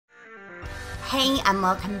Hey and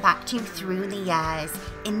welcome back to Through the Years.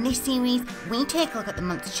 In this series, we take a look at the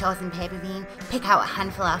month's chosen pay-per-view, pick out a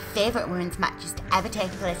handful of our favourite women's matches to ever take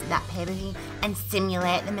place at that pay-per-view, and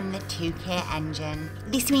simulate them in the 2K engine.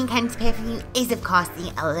 This weekend's pay-per-view is of course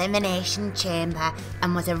the Elimination Chamber,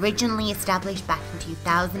 and was originally established back in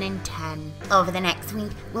 2010. Over the next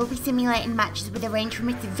week, we'll be simulating matches with a range from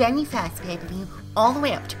its very first pay-per-view all the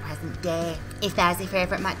way up to present day. If there's a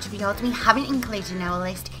favourite match of yours we haven't included in our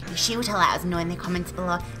list, be sure to let us know in the comments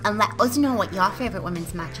below and let us know what your favourite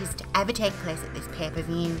women's matches to ever take place at this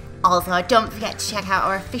pay-per-view. Also, don't forget to check out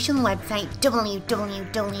our official website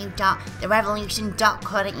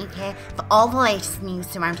www.RevELLEution.co.uk for all the latest news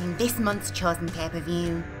surrounding this month's chosen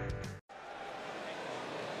pay-per-view.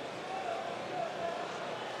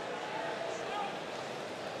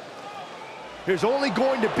 There's only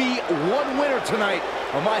going to be one winner tonight.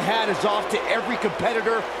 Well, my hat is off to every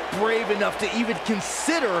competitor brave enough to even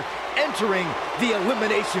consider entering the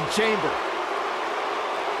Elimination Chamber.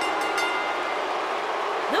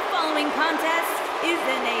 The following contest is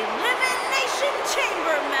an Elimination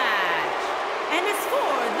Chamber match, and it's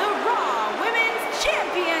for the Raw Women's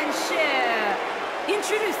Championship.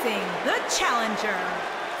 Introducing the challenger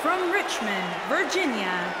from Richmond,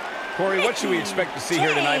 Virginia. Corey, what should we expect to see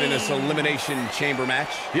here tonight in this Elimination Chamber match?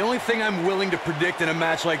 The only thing I'm willing to predict in a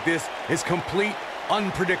match like this is complete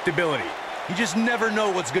unpredictability. You just never know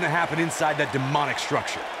what's going to happen inside that demonic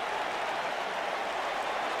structure.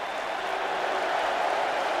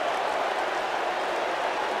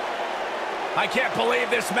 I can't believe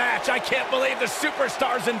this match. I can't believe the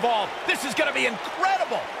superstars involved. This is going to be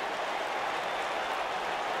incredible.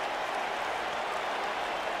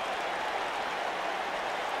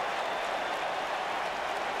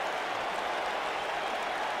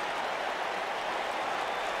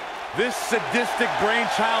 This sadistic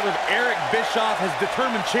brainchild of Eric Bischoff has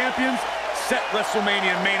determined champions, set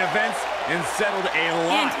WrestleMania main events, and settled a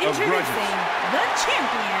lot of grudges. Introducing the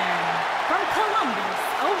champion from Columbus,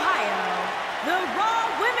 Ohio, the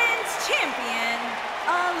Raw Women's Champion,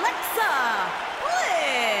 Alexa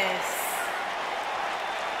Bliss.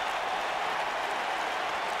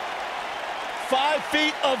 5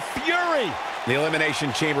 feet of fury. The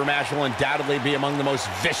Elimination Chamber match will undoubtedly be among the most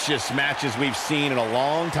vicious matches we've seen in a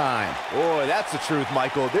long time. Boy, that's the truth,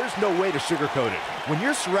 Michael. There's no way to sugarcoat it. When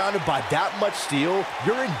you're surrounded by that much steel,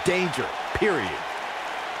 you're in danger, period.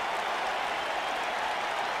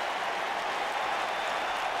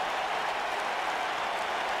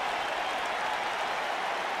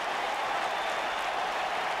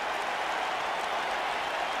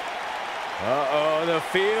 Uh-oh, the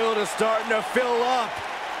field is starting to fill up.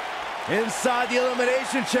 Inside the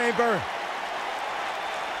Elimination Chamber.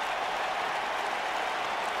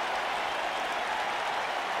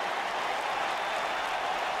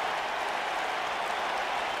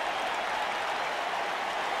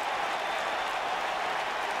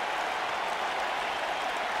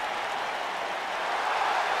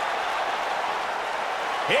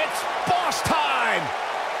 It's boss time.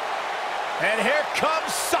 And here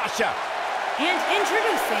comes Sasha. And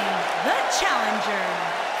introducing the challenger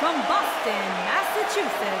from Boston,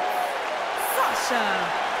 Massachusetts, Sasha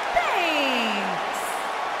Banks.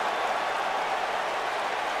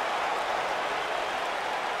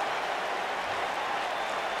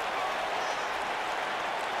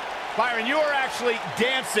 Byron, you are actually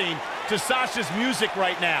dancing to Sasha's music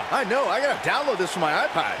right now. I know. I gotta download this from my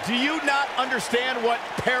iPad. Do you not understand what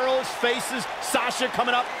perils faces Sasha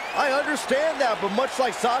coming up? I understand that, but much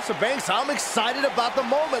like Sasha Banks, I'm excited about the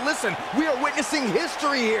moment. Listen, we are witnessing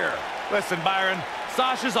history here. Listen, Byron,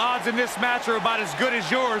 Sasha's odds in this match are about as good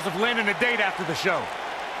as yours of landing a date after the show.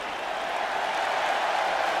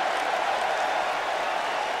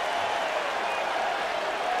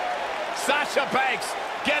 Sasha Banks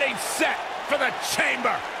getting set for the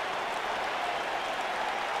chamber.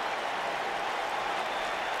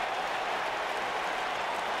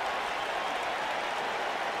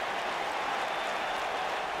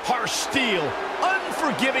 Harsh steel,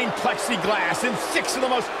 unforgiving plexiglass, and 6 of the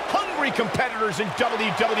most hungry competitors in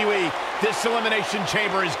WWE. This Elimination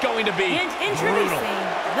Chamber is going to be And introducing brutal.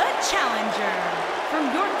 the challenger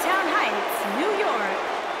from Yorktown Heights, New York,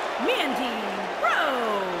 Mandy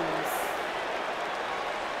Rose.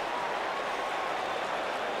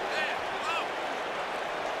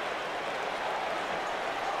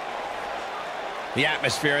 The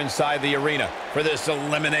atmosphere inside the arena for this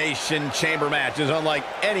Elimination Chamber match is unlike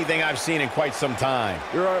anything I've seen in quite some time.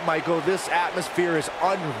 You're right, Michael. This atmosphere is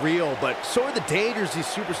unreal, but so are the dangers these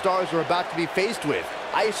superstars are about to be faced with.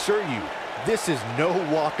 I assure you, this is no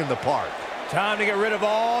walk in the park. Time to get rid of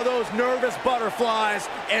all those nervous butterflies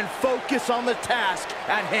and focus on the task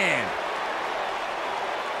at hand.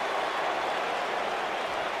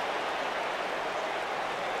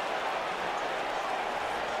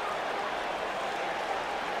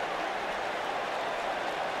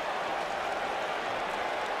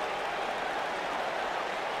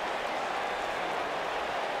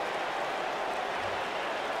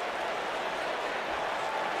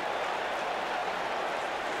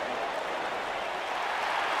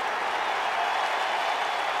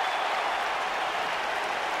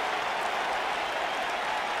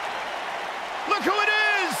 Look who it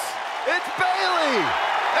is! It's Bayley!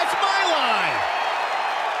 That's my line!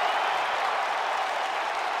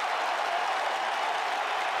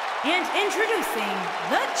 And introducing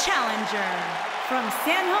the challenger from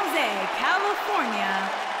San Jose, California,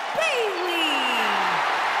 Bayley.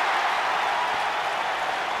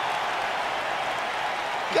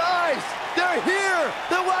 Guys, they're here!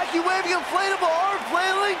 The wacky waving inflatable arm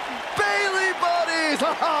flailing Bayley buddies!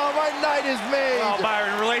 Oh, my night is made! Well,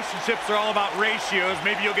 Byron, relationships are all about ratios.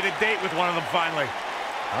 Maybe you'll get a date with one of them finally.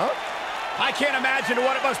 Huh? I can't imagine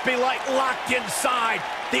what it must be like locked inside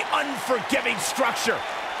the unforgiving structure.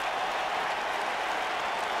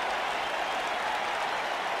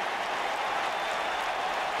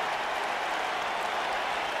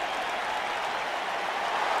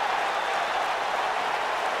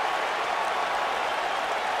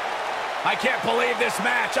 I can't believe this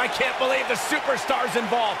match. I can't believe the superstars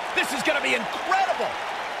involved. This is going to be incredible.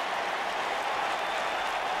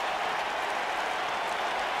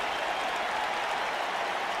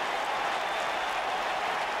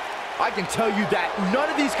 I can tell you that none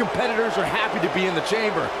of these competitors are happy to be in the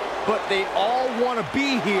chamber, but they all want to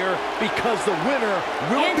be here because the winner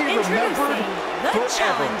will And be remembered introducing the forever.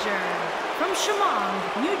 challenger from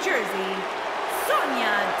Chemung, New Jersey,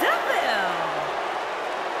 Sonya Deville.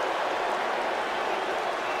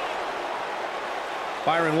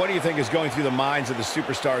 Byron, what do you think is going through the minds of the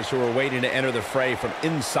superstars who are waiting to enter the fray from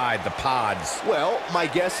inside the pods? Well, my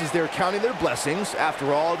guess is they're counting their blessings.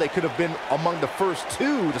 After all, they could have been among the first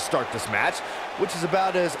two to start this match, which is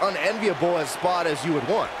about as unenviable a spot as you would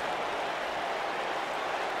want.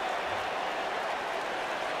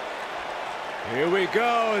 Here we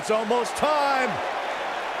go. It's almost time.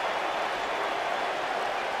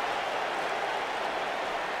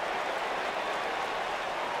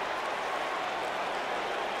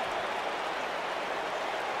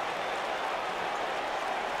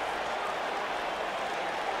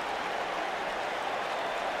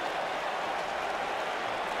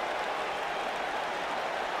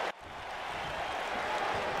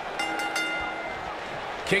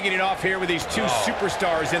 Kicking it off here with these two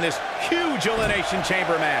superstars in this huge Elimination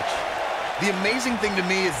Chamber match. The amazing thing to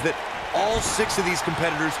me is that all 6 of these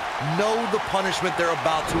competitors know the punishment they're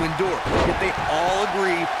about to endure, yet they all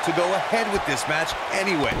agree to go ahead with this match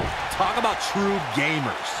anyway. Talk about true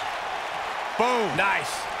gamers. Boom.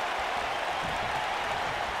 Nice.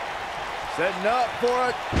 Setting up for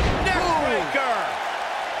a neck breaker.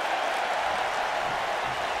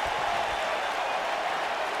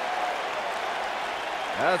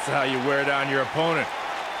 That's how you wear down your opponent.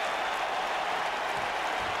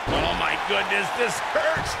 Oh, my goodness, this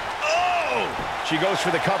hurts. Oh! She goes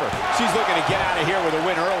for the cover. She's looking to get out of here with a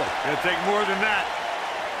win early. It'll take more than that.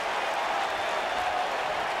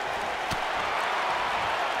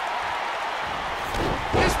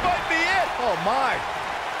 This might be it. Oh, my.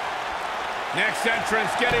 Next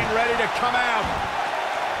entrance getting ready to come out.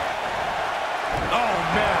 Oh,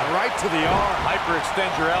 man, right to the arm.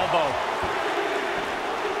 Hyperextend your elbow.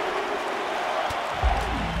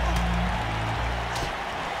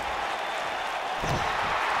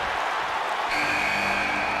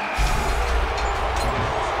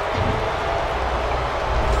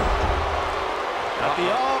 Got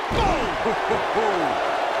the up. Boom.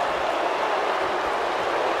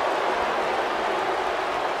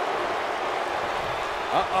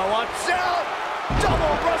 Uh-oh, watch out!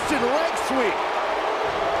 Double Russian leg sweep.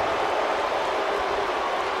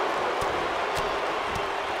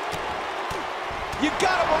 You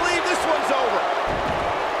gotta believe this one's over.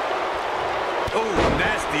 Oh,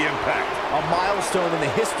 nasty impact. A milestone in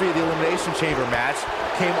the history of the Elimination Chamber match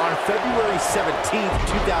came on February 17th,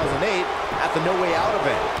 2008 at the No Way Out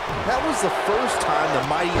event. That was the first time the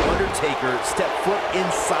mighty Undertaker stepped foot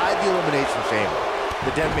inside the Elimination Chamber.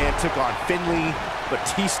 The Dead Man took on Finley,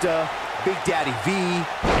 Batista, Big Daddy V,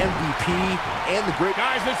 MVP, and the Great...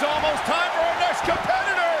 Guys, it's almost time for our next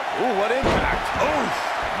competitor. Ooh, what impact. Oof,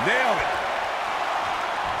 nailed it.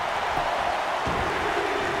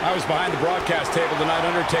 I was behind the broadcast table tonight.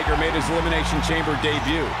 Undertaker made his Elimination Chamber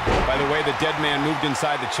debut. By the way the dead man moved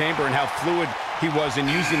inside the chamber and how fluid he was in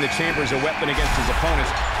using the chamber as a weapon against his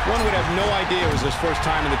opponents, one would have no idea it was his first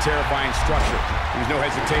time in the terrifying structure. There was no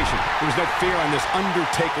hesitation. There was no fear on this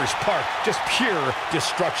Undertaker's part. Just pure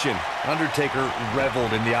destruction. Undertaker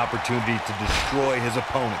reveled in the opportunity to destroy his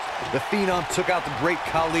opponents. The Phenom took out the Great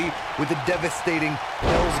Khali with a devastating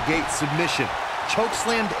Hell's Gate submission.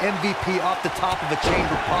 Chokeslammed MVP off the top of a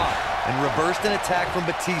chamber pod and reversed an attack from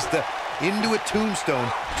Batista into a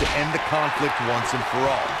tombstone to end the conflict once and for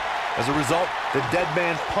all. As a result, the dead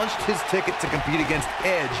man punched his ticket to compete against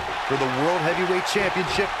Edge for the World Heavyweight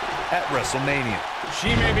Championship at WrestleMania.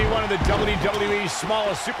 She may be one of the WWE's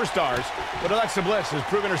smallest superstars, but Alexa Bliss has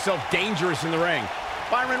proven herself dangerous in the ring.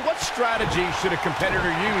 Byron, what strategy should a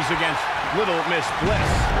competitor use against Little Miss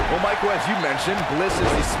Bliss? Well, Michael, as you mentioned, Bliss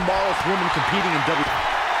is the smallest woman competing in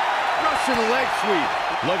Russian leg sweep.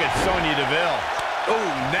 Look at Sonya Deville. Oh,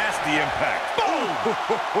 nasty impact. Boom!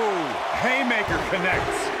 Haymaker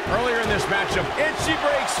connects. Earlier in this matchup, and she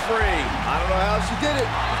breaks free. I don't know how she did it.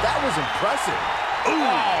 That was impressive. Ooh,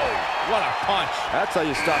 oh, what a punch. That's how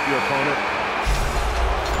you stop your opponent.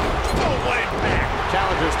 Oh, what impact.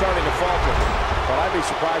 Challenger's starting to falter, but I'd be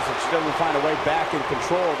surprised if she doesn't find a way back in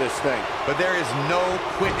control of this thing. But there is no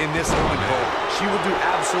quit in this one, Cole. She will do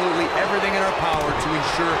absolutely everything in her power to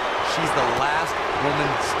ensure she's the last woman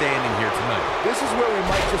standing here tonight. This is where we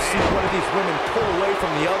might just see one of these women pull away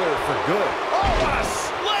from the other for good. Oh, what a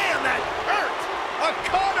slam! That hurt! A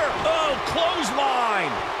cutter! Oh,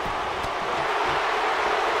 clothesline!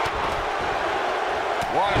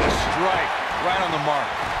 What a strike. Right on the mark.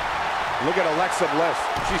 Look at Alexa Bliss.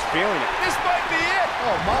 She's feeling it. This might be it.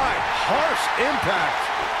 Oh, my. Harsh impact.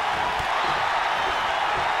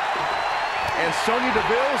 And Sonya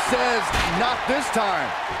Deville says, not this time.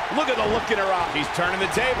 Look at the look in her eye. He's turning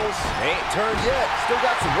the tables. They ain't turned yet. Still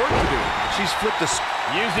got some work to do. She's flipped the...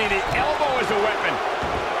 Using the elbow as a weapon.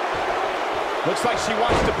 Looks like she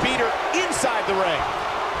wants to beat her inside the ring.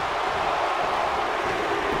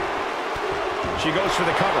 She goes for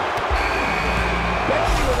the cover.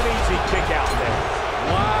 Becky with an easy kick out there.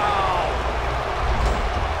 Wow.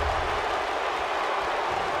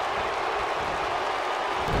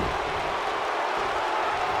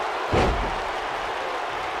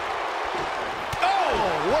 Oh,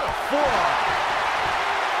 what a forearm.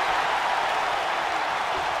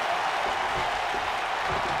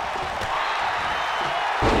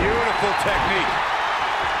 Beautiful technique.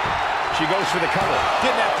 She goes for the cover.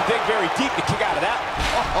 Didn't have to dig very deep to kick out of that.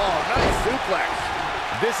 Oh, nice suplex.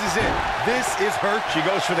 This is it. This is her. She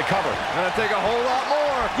goes for the cover. Gonna take a whole lot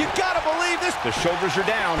more. You gotta believe this. The shoulders are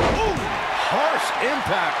down. Ooh, harsh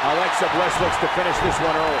impact. Alexa Bliss looks to finish this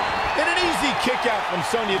one early. And an easy kick out from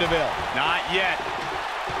Sonya Deville. Not yet.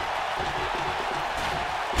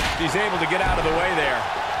 She's able to get out of the way there.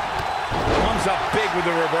 Comes up big with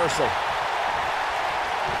the reversal.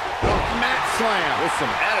 Mat slam with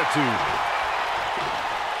some attitude.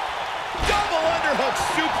 Double underhook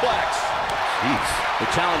suplex. Jeez. The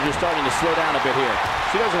challenger's starting to slow down a bit here.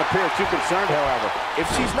 She doesn't appear too concerned, however. If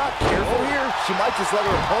she's not careful here, she might just let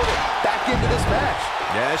her opponent back into this match.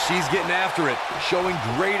 Yeah, she's getting after it, showing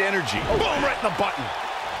great energy. Oh, boom, right in the button.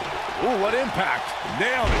 Ooh, what impact.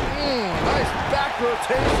 Nailed it. Nice back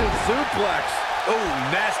rotation suplex. Oh,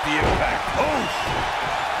 nasty impact. Oh.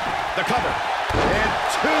 The cover. And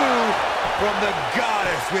two from the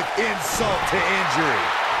goddess with insult to injury.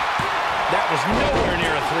 That was nowhere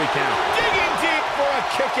near a 3 count. Digging deep for a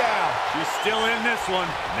kick out. She's still in this one.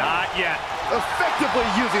 Not yet. Effectively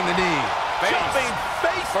using the knee. Jumping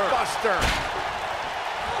face buster.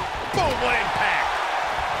 Boom, what impact.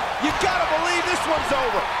 You gotta believe this one's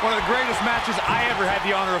over. One of the greatest matches I ever had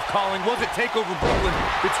the honor of calling was at TakeOver Brooklyn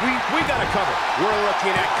between... We got a cover. We're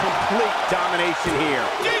looking at complete domination here.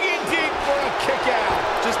 Digging deep for a kick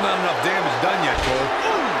out. Just not enough damage done yet, Cole.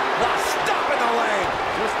 Ooh, the stop in the leg.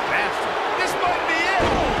 Just nasty. This might be it.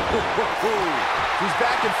 She's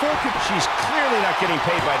back in full control. She's clearly not getting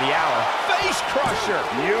paid by the hour. Face crusher.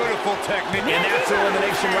 Beautiful technique. And that's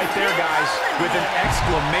elimination right there, guys. With an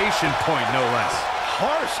exclamation point, no less.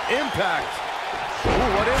 Harsh impact. Ooh,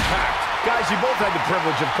 what impact. Guys, you both had the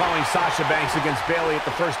privilege of calling Sasha Banks against Bayley at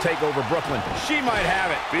the first TakeOver Brooklyn. She might have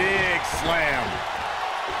it. Big slam.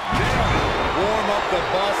 Warm up the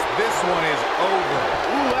bus. This one is over.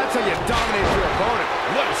 Ooh, that's how you dominate your opponent.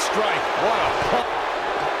 What a strike. What a pump.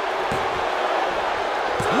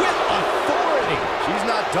 With authority. She's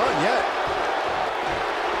not done yet.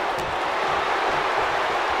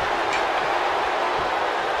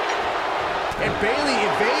 And Bayley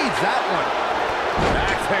evades that one.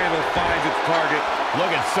 Axe handle finds its target. Look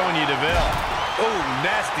at Sonya Deville. Oh,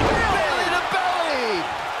 nasty. Belly to belly.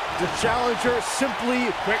 The challenger simply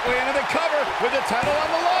Quickly into the cover with the title on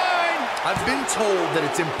the line. I've been told that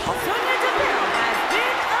it's impossible. Sonya Deville has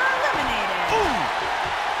been eliminated. Ooh.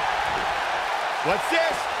 What's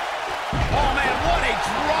this? Oh, man, what a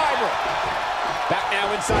driver. Back now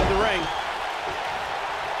inside the ring.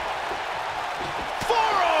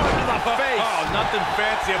 Forearm to the face. Oh, nothing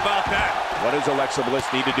fancy about that. What does Alexa Bliss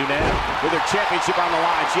need to do now? With her championship on the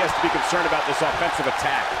line, she has to be concerned about this offensive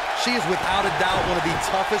attack. She is without a doubt one of the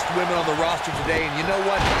toughest women on the roster today, and you know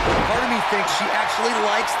what? Part of me thinks she actually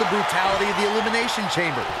likes the brutality of the Elimination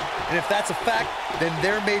Chamber. And if that's a fact, then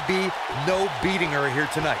there may be no beating her here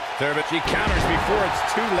tonight. But she counters before it's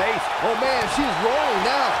too late. oh man, she's rolling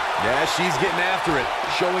now. Yeah, she's getting after it,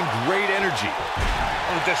 showing great energy.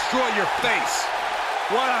 It'll destroy your face.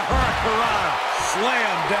 What a hurricanrana.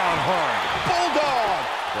 Slam down hard. Bulldog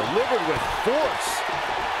delivered with force.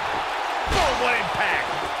 Oh, what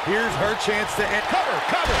impact. Here's her chance to end. Cover,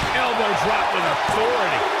 cover. Elbow drop with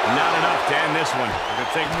authority. Not enough to end this one. It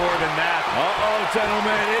could take more than that. Uh-oh,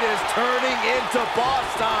 gentlemen, it is turning into boss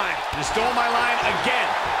time. You stole my line again.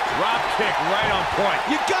 Drop kick right on point.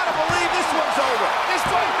 You gotta believe this one's over. This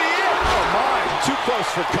might be it. Oh my, too close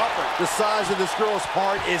for comfort. The size of this girl's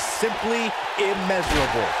heart is simply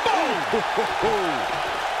immeasurable. Boom!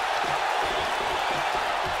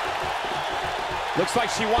 Looks like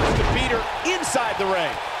she wants to beat her inside the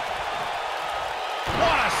ring.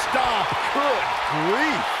 What a stomp. Good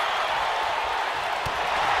grief.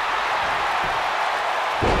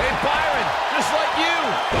 Hey, Byron, just like you.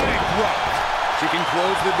 Bankrupt. She can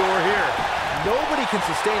close the door here. Nobody can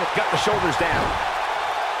sustain it. Got the shoulders down.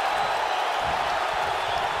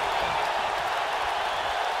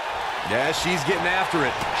 Yeah, she's getting after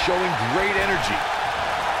it, showing great energy.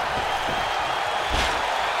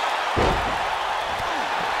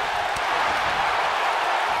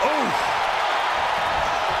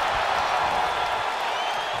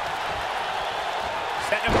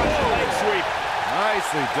 Setting him up with a leg sweep.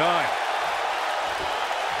 Nicely done.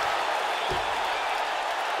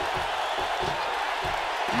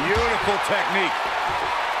 Beautiful technique.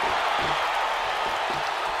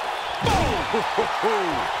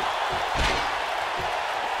 Boom!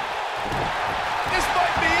 This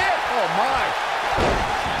might be it. Oh, my.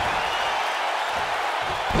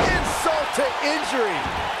 Insult to injury.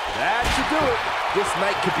 That should do it. This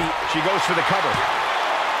night could be... She goes for the cover.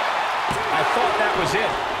 I thought that was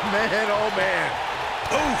it. Man, oh, man.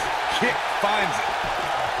 Oof! Kick finds it.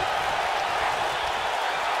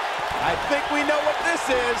 I think we know what this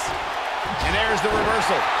is. And there's the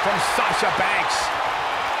reversal from Sasha Banks.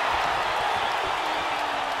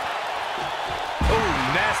 Ooh,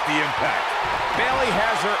 nasty impact. Bayley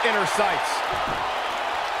has her in her sights.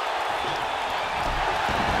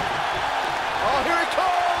 Oh, here it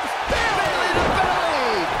comes. Belly to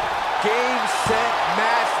belly. Game, set,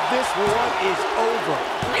 match. This one is over.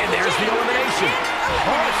 And there's the elimination.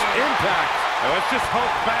 Harsh impact. Now, let's just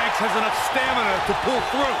hope Banks has enough stamina to pull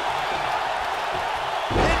through.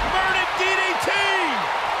 Inverted DDT!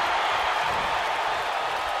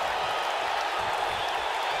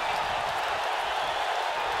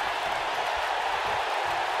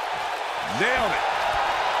 Nailed it.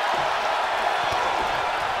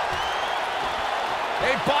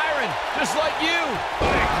 Hey, Byron, just like you.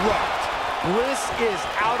 Bankrupt. Bliss is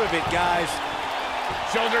out of it, guys.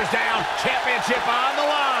 Shoulders down, championship on the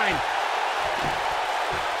line.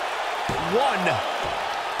 1,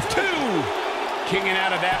 2. Kinging out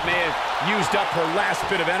of that may have used up her last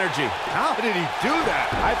bit of energy. How did he do that?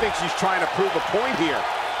 I think she's trying to prove a point here.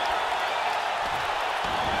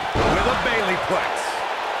 With a Bayley plex.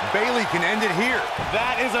 Bayley can end it here.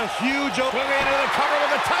 That is a huge opening into the cover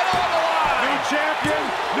with the title on the line. New champion,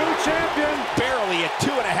 new champion. Barely at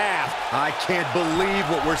 2.5. I can't believe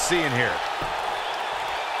what we're seeing here.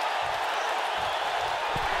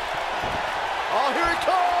 Oh, here it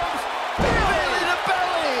comes. Belly to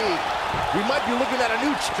belly. We might be looking at a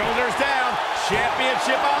new... Shoulders down,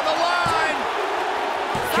 championship on the line.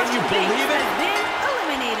 Can you believe it? Has been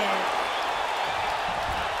eliminated.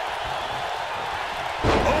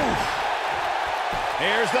 Oh,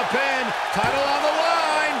 here's the pin. Title on the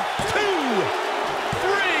line. 2,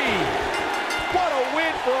 3. What a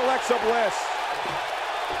win for Alexa Bliss.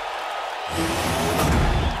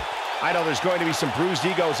 I know there's going to be some bruised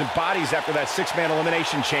egos and bodies after that 6-man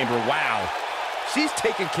elimination chamber. Wow. She's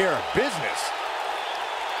taking care of business.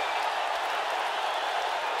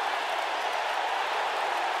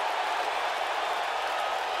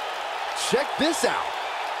 Check this out.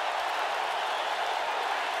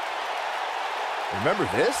 Remember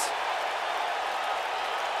this?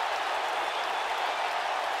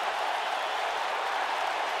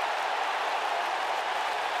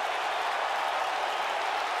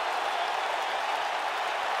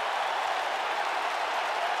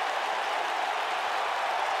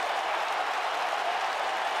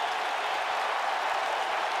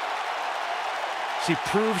 She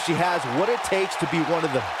proves she has what it takes to be one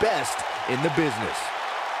of the best in the business.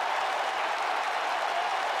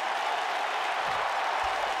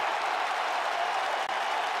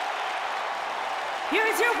 Here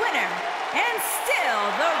is your winner, and still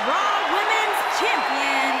the Raw Women's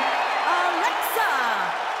Champion, Alexa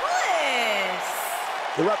Bliss.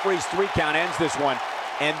 The referee's 3 count ends this one.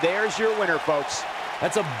 And there's your winner, folks.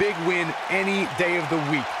 That's a big win any day of the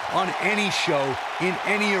week, on any show, in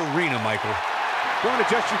any arena, Michael. Don't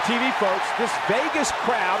adjust your TV, folks. This Vegas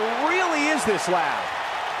crowd really is this loud.